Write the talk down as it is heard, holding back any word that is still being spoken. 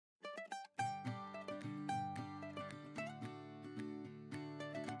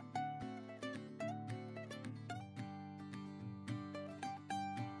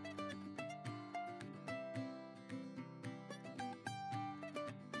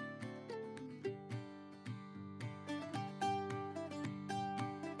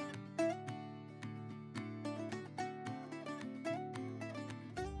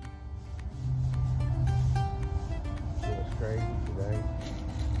today.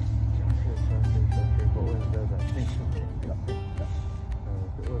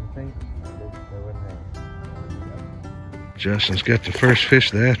 Justin's got the first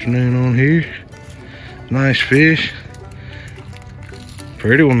fish of the afternoon on here. Nice fish.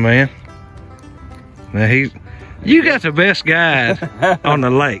 Pretty one, man. Now you got the best guide on the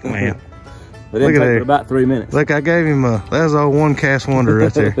lake, man. But it took about 3 minutes. Look, I gave him that was all one cast wonder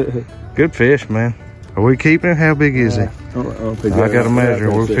right there. Good fish, man. Are we keeping him? How big is he? I got to measure.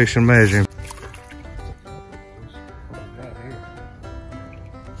 We're fixing to measure him.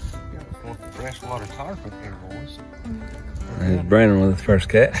 Freshwater tarp up here, boys. There's Brandon with his first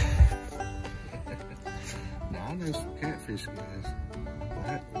cat. Now I know some catfish guys.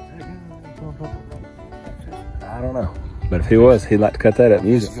 I don't know. But if he was, he'd like to cut that up and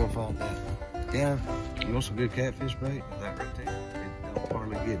use it. Go find that. Yeah, you want some good catfish bait? That right there. It don't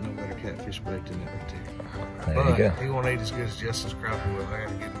hardly get no better catfish bait than that right there. There you go. He won't eat as good as Justin's crappie will. I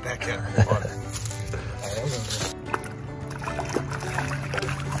gotta get him back out in the water.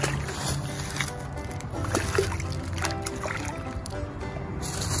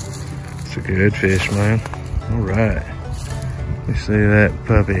 It's a good fish, man. All right. Let me see that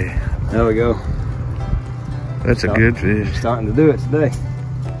puppy. There we go. That's a good fish. Starting to do it today.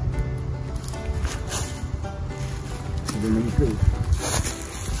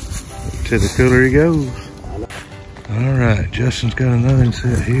 To the cooler he goes. All right, Justin's got another one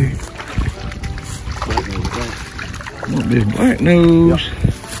set here. Big black nose. Yep.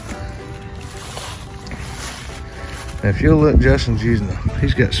 Now, if you'll look, Justin's using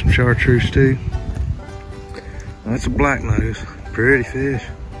he's got some chartreuse too. That's a black nose, pretty fish.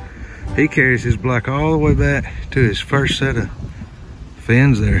 He carries his black all the way back to his first set of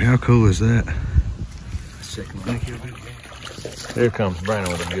fins there. How cool is that? Here comes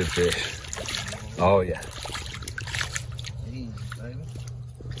Brandon with a good fish. Oh yeah.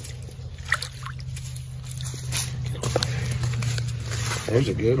 There's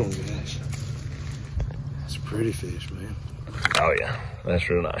a good one, guys. It's a pretty fish, man. Oh yeah, that's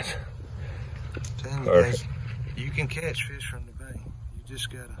real nice. Perfect. You can catch fish from the bank. You just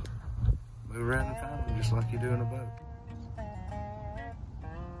gotta move around and find them just like you do in a boat.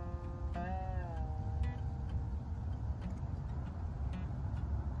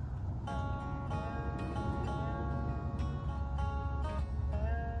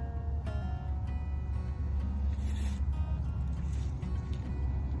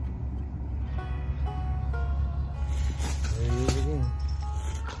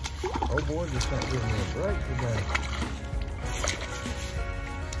 Oh boy, just not giving me a break today.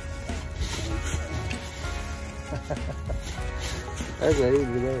 That's a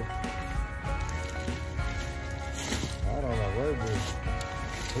easy there. I don't know where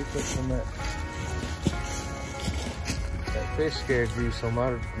he put some of that fish scare juice on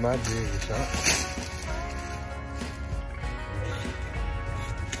my jig or something.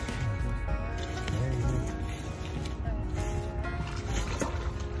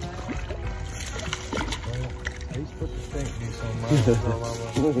 He's put the stink juice on mine. That's all I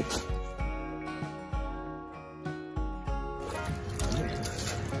want.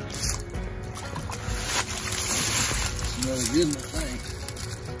 Another good one, I think.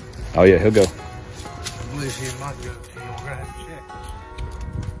 Oh yeah, he'll go. I believe he might go. We're gonna have to check.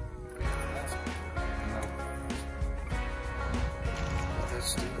 That's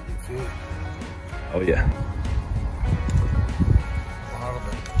still a good fish. Oh yeah. A lot of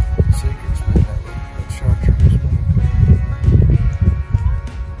the secrets been that chartreuse.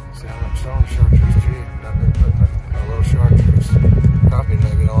 See how much on the chartreuse jig? I've been putting a little chartreuse crappie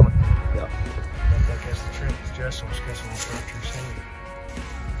nugget on it. Yeah. I think that's the trick. Justin was catching the chartreuse head.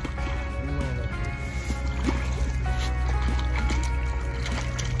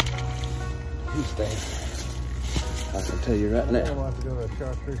 He's staying. I can tell you right now. I don't have to go to a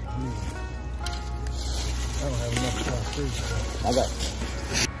chartreuse jig. I don't have enough chartreuse. I got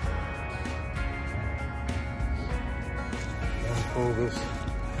Pull this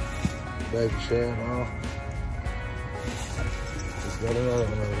baby shad off. He's got another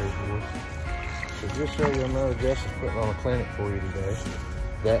one over here, boys. So just so you know, Justin's putting on a clinic for you today.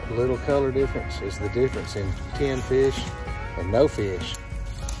 That little color difference is the difference in 10 fish and no fish.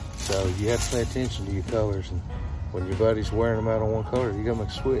 So you have to pay attention to your colors, and when your buddy's wearing them out on one color, you gotta make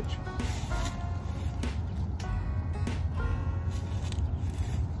a switch.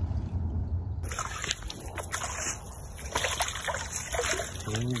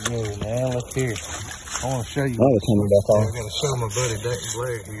 Here we go, now look here. I want to show you. Oh, it's coming back I on. gotta show my buddy Dayton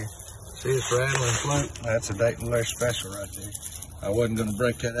Blair here. See this rattling float? That's a Dayton Blair special right there. I wasn't gonna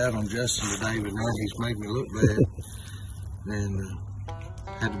break that out on Justin today, but now he's made me look bad. and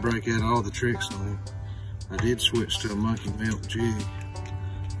had to break out all the tricks on him. I did switch to a monkey milk jig,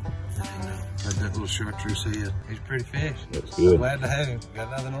 and had that little chartreuse head. He's a pretty fish. Looks good. Glad to have him.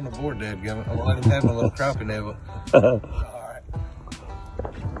 Got nothing on the board, dadgummit. I'll let him have a little crappie nibble. All right.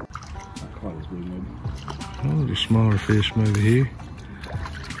 Oh, there's smaller fish maybe here.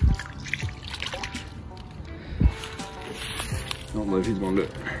 I don't know if he's gonna do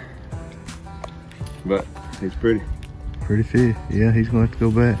it, but he's pretty. Pretty fish. Yeah, he's gonna have to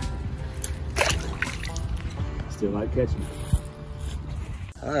go back. Still like catching.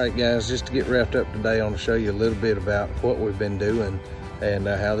 All right, guys, just to get wrapped up today, I want to show you a little bit about what we've been doing and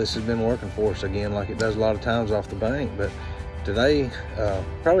how this has been working for us again, like it does a lot of times off the bank. But today,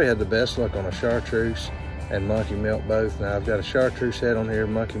 probably had the best luck on a chartreuse and monkey milk both. Now I've got a chartreuse head on here,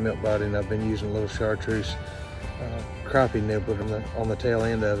 monkey milk body, and I've been using a little chartreuse crappie nibble on the tail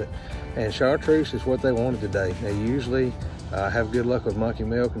end of it. And chartreuse is what they wanted today. They usually have good luck with monkey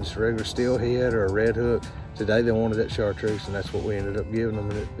milk and just a regular steelhead or a red hook. Today they wanted that chartreuse, and that's what we ended up giving them,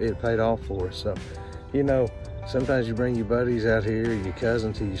 and it paid off for us. So, you know, sometimes you bring your buddies out here, your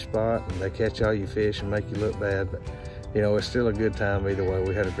cousin to your spot, and they catch all your fish and make you look bad. But, you know, it's still a good time either way.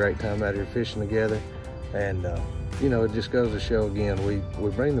 We had a great time out here fishing together. And, you know, it just goes to show again, we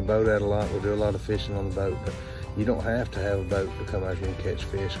bring the boat out a lot. We do a lot of fishing on the boat, but you don't have to have a boat to come out here and catch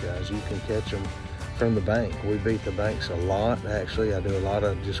fish, guys. You can catch them from the bank. We beat the banks a lot, actually. I do a lot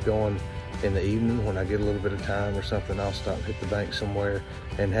of just going in the evening when I get a little bit of time or something. I'll stop and hit the bank somewhere,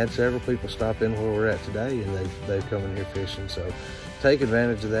 and had several people stop in where we're at today, and they've come in here fishing. So take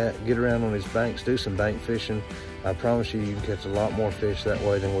advantage of that. Get around on these banks, do some bank fishing. I promise you, you can catch a lot more fish that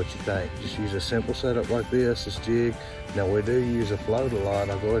way than what you think. Just use a simple setup like this jig. Now we do use a float a lot.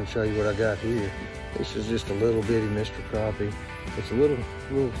 I'll go ahead and show you what I got here. This is just a little bitty Mr. Crappie. It's a little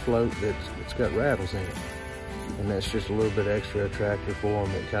float that's got rattles in it. And that's just a little bit extra attractive for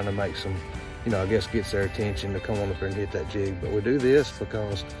them. It kind of makes them, you know, I guess gets their attention to come on up here and hit that jig. But we do this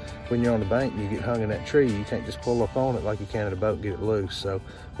because when you're on the bank and you get hung in that tree, you can't just pull up on it like you can at a boat and get it loose. So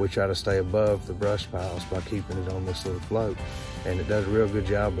we try to stay above the brush piles by keeping it on this little float. And it does a real good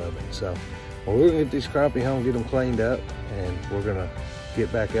job of it. So well, we're gonna get these crappie home, get them cleaned up, and we're gonna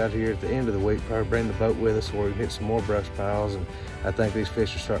get back out here at the end of the week, probably bring the boat with us so we can hit some more brush piles. And I think these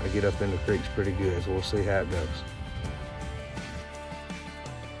fish are starting to get up in the creeks pretty good, so we'll see how it goes.